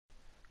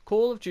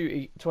Call of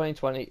Duty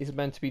 2020 is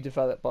meant to be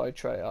developed by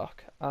Treyarch,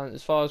 and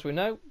as far as we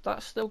know,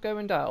 that's still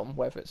going down,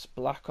 whether it's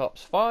Black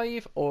Ops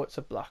 5 or it's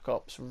a Black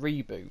Ops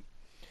reboot.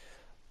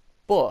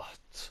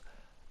 But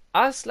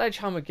as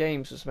Sledgehammer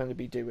Games was meant to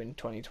be doing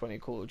 2020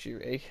 Call of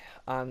Duty,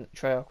 and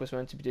Treyarch was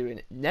meant to be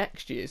doing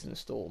next year's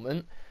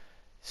installment,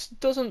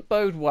 doesn't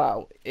bode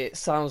well. It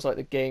sounds like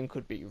the game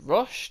could be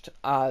rushed,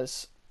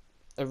 as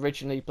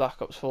originally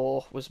Black Ops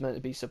 4 was meant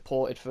to be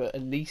supported for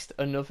at least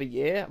another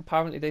year.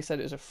 Apparently they said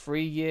it was a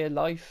 3-year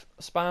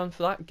lifespan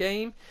for that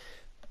game.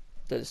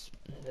 There's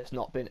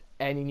not been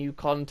any new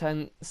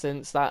content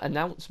since that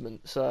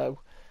announcement, so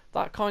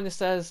that kind of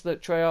says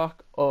that Treyarch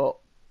are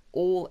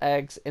all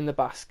eggs in the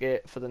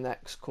basket for the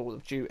next Call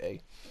of Duty.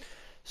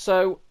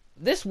 So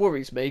this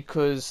worries me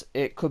because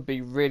it could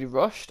be really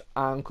rushed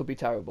and could be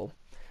terrible.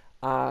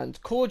 And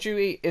Call of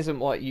Duty isn't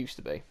what it used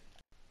to be.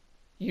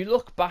 You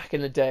look back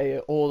in the day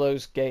at all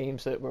those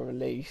games that were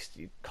released,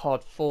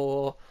 COD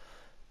 4,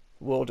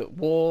 World at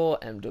War,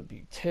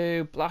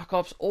 Mw2, Black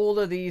Ops, all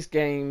of these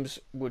games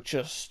were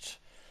just,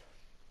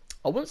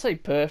 I wouldn't say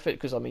perfect,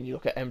 because I mean you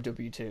look at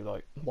Mw2,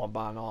 like One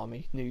Man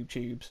Army, Noob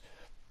Tubes,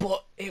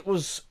 but it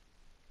was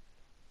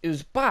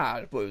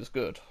bad, but it was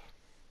good.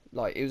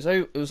 Like it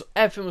was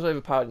everything was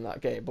overpowered in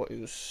that game, but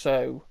it was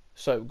so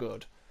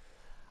good.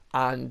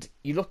 And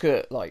you look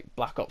at like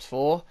Black Ops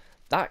 4,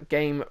 that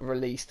game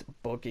released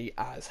buggy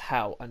as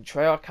hell, and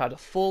Treyarch had a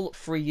full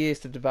 3 years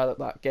to develop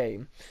that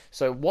game.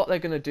 So what they're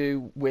going to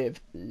do with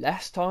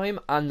less time,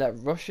 and they're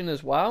rushing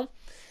as well,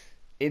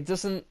 it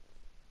doesn't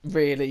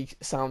really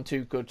sound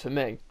too good to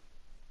me.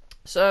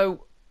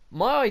 So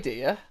my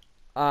idea,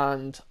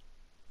 and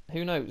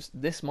who knows,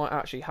 this might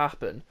actually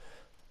happen,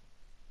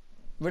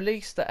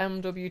 release the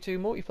Mw2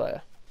 multiplayer.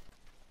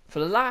 For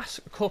the last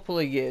couple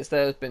of years,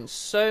 there has been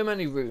so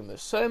many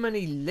rumours, so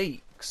many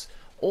leaks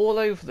all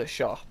over the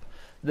shop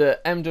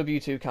that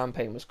MW2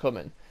 campaign was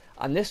coming.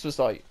 And this was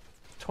like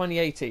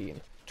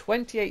 2018.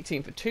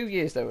 2018, for 2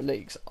 years there were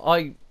leaks.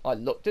 I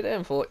looked at it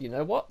and thought, you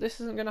know what,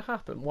 this isn't going to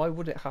happen. Why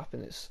would it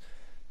happen? It's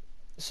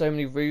so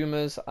many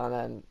rumours and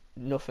then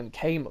nothing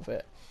came of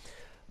it.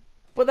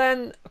 But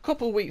then a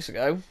couple of weeks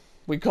ago,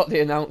 we got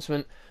the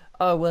announcement,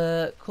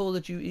 oh, Call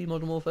of Duty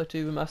Modern Warfare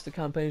 2 Remastered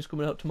campaign is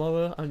coming out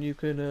tomorrow and you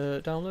can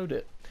download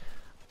it.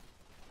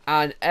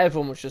 And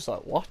everyone was just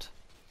like, what?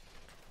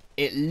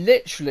 It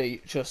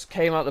literally just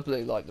came out of the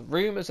blue. Like the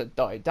rumours had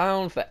died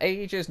down for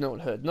ages, no one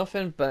heard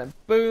nothing, but then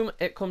boom,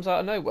 it comes out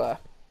of nowhere.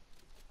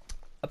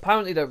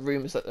 Apparently there are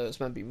rumours that there's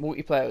meant to be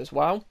multiplayer as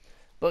well,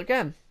 but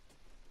again,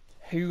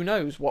 who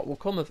knows what will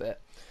come of it.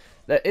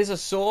 There is a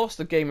source,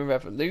 the Gaming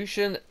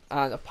Revolution,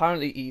 and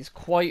apparently he's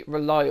quite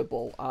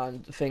reliable,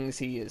 and the things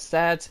he has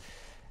said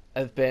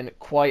have been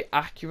quite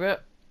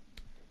accurate,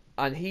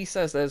 and he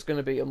says there's going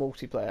to be a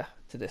multiplayer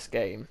to this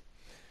game.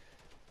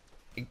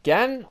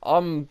 Again,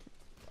 I'm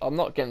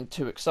not getting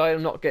too excited,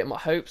 I'm not getting my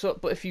hopes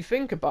up, but if you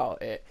think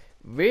about it,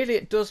 really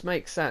it does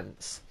make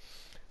sense.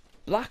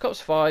 Black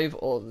Ops 5,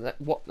 or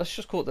let's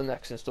just call it the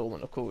next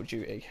installment of Call of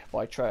Duty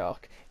by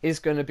Treyarch, is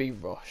going to be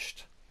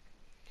rushed.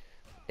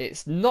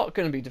 It's not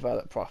going to be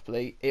developed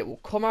properly, it will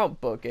come out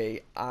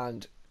buggy,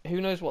 and who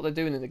knows what they're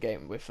doing in the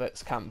game, with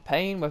its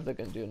campaign, whether they're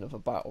going to do another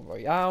Battle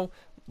Royale,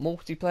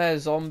 multiplayer,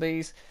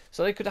 zombies,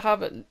 so they could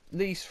have at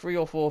least 3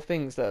 or 4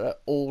 things that they're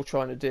all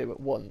trying to do at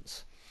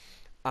once.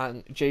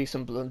 And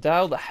Jason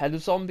Blundell, the head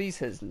of Zombies,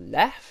 has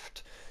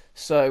left,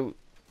 so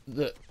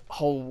the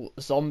whole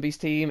Zombies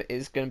team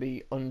is going to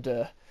be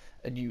under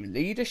a new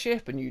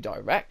leadership, a new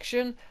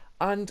direction,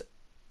 and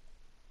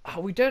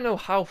we don't know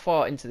how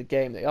far into the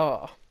game they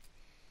are.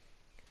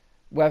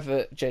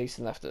 Whether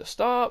Jason left at the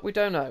start, we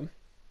don't know.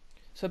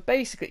 So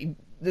basically,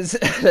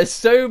 there's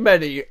so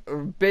many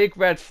big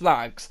red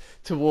flags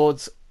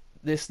towards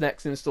this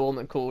next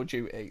installment of Call of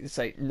Duty. They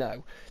say,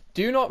 no,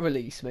 do not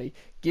release me,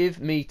 give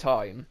me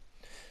time.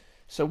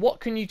 So what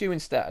can you do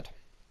instead?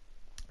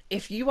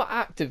 If you are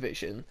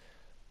Activision,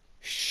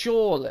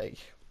 surely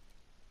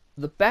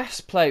the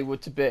best play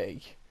would to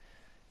be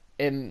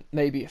in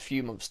maybe a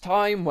few months'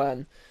 time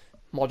when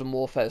Modern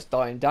Warfare is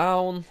dying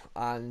down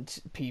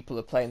and people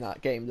are playing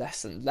that game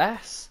less and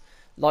less,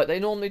 like they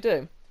normally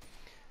do.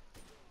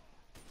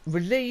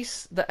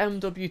 Release the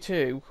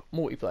MW2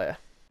 multiplayer.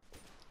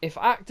 If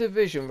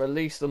Activision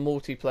release the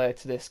multiplayer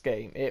to this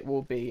game, it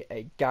will be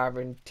a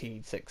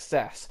guaranteed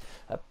success.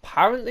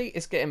 Apparently,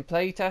 it's getting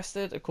play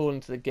tested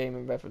according to the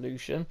Gaming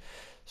Revolution.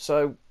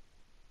 So,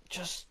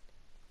 just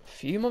a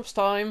few months'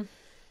 time,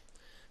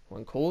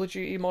 when Call of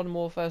Duty Modern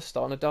Warfare is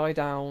starting to die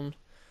down,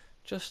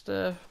 just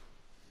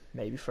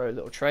maybe throw a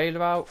little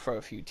trailer out, throw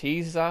a few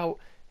teasers out,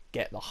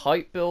 get the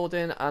hype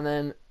building, and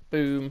then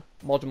boom,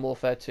 Modern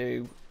Warfare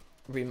 2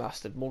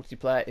 Remastered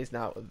multiplayer is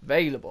now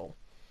available.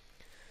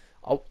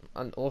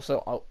 And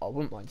also, I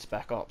wouldn't mind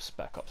Spec Ops.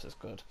 Spec Ops is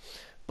good.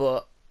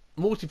 But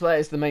multiplayer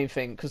is the main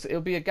thing, because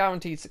it'll be a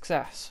guaranteed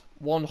success.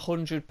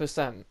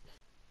 100%.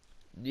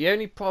 The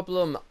only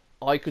problem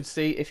I could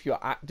see if you're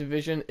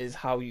Activision is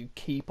how you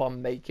keep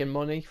on making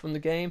money from the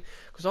game.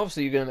 Because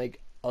obviously you're going to make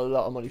a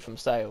lot of money from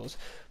sales.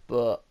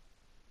 But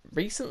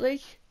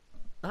recently,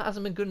 that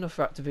hasn't been good enough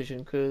for Activision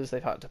because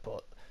they've had to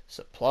put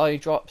supply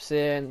drops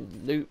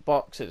in, loot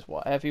boxes,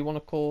 whatever you want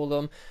to call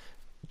them,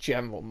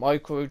 general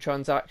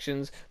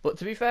microtransactions. But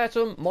to be fair to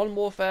them, Modern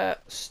Warfare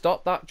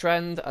stopped that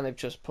trend and they've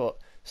just put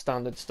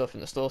standard stuff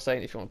in the store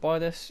saying if you want to buy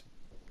this,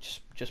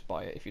 just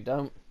buy it. If you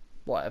don't,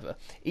 whatever.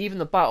 Even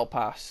the battle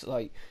pass,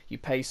 like you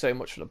pay so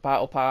much for the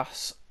battle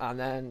pass and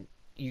then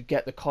you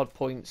get the COD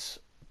points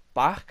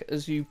back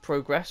as you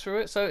progress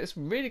through it. So it's a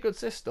really good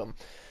system.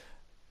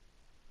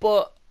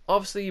 But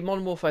obviously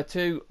Modern Warfare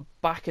 2,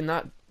 back in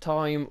that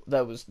time,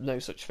 there was no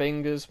such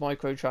thing as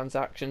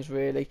microtransactions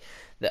really.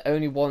 The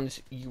only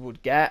ones you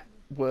would get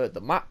were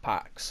the map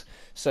packs.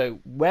 So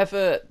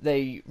whether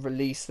they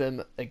release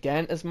them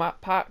again as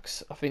map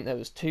packs, I think there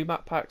was 2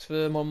 map packs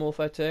for Modern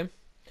Warfare 2.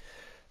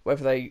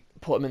 Whether they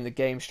put them in the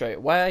game straight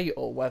away,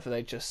 or whether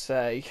they just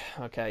say,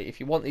 okay, if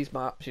you want these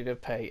maps, you're going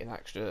to pay an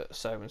extra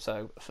so and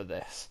so for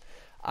this.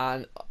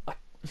 And I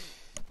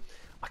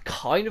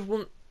kind of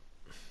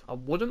I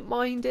wouldn't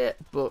mind it,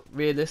 but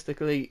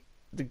realistically,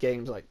 the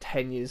game's like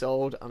 10 years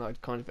old, and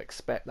I'd kind of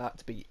expect that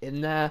to be in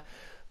there.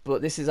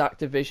 But this is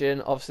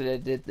Activision. Obviously, they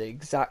did the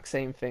exact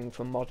same thing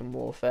for Modern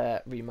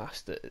Warfare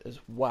Remastered as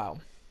well.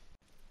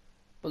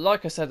 But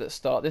like I said at the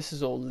start, this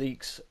is all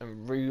leaks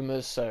and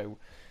rumours, so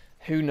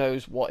who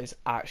knows what is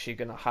actually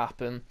going to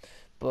happen.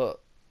 But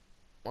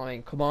I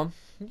mean, come on,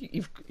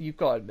 you've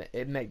got to admit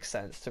it makes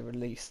sense to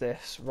release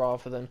this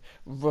rather than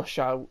rush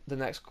out the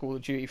next Call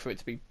of Duty for it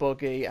to be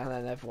buggy and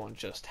then everyone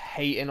just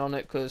hating on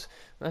it. Because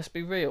let's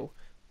be real,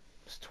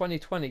 it's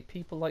 2020.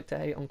 People like to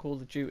hate on Call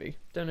of Duty.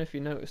 Don't know if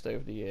you noticed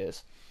over the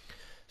years.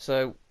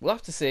 So we'll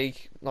have to see,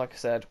 like I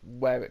said,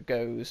 where it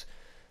goes.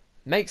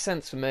 Makes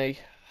sense for me.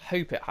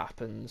 Hope it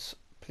happens.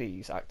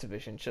 Please,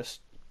 Activision,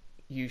 just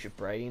use your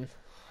brain,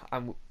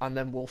 and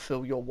then we'll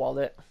fill your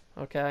wallet.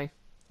 Okay.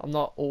 I'm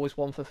not always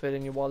one for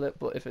filling your wallet,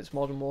 but if it's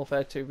Modern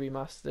Warfare 2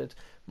 Remastered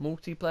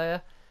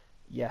multiplayer,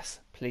 yes,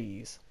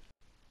 please.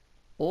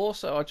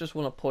 Also, I just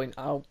want to point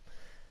out,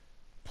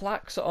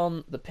 plaques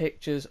on the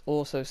pictures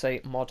also say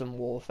Modern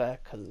Warfare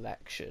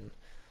Collection.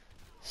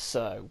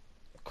 So,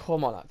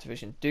 come on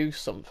Activision, do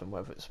something,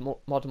 whether it's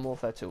Modern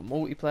Warfare 2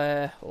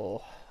 multiplayer,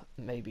 or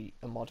maybe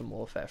a Modern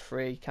Warfare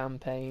 3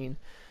 campaign.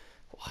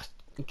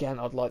 Again,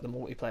 I'd like the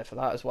multiplayer for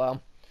that as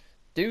well.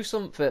 Do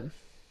something,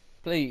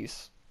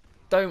 please.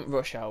 Don't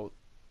rush out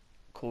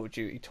Call of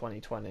Duty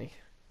 2020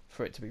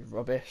 for it to be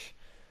rubbish.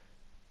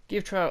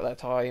 Give Treyarch their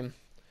time.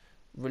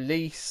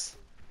 Release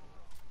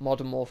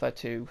Modern Warfare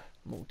 2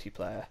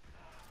 multiplayer.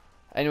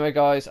 Anyway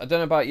guys, I don't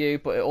know about you,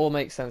 but it all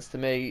makes sense to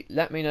me.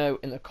 Let me know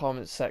in the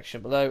comments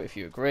section below if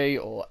you agree,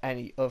 or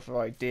any other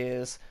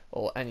ideas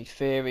or any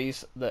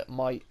theories that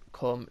might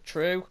come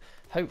true.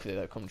 Hopefully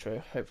they'll come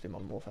true. Hopefully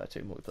Modern Warfare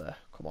 2 multiplayer.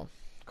 Come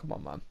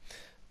on man.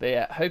 But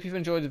yeah, hope you've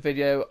enjoyed the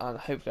video, and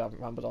hopefully I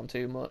haven't rambled on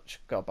too much.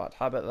 Got a bad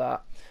habit of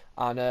that.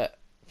 And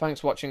thanks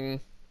for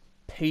watching.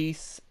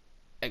 Peace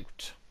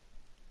out.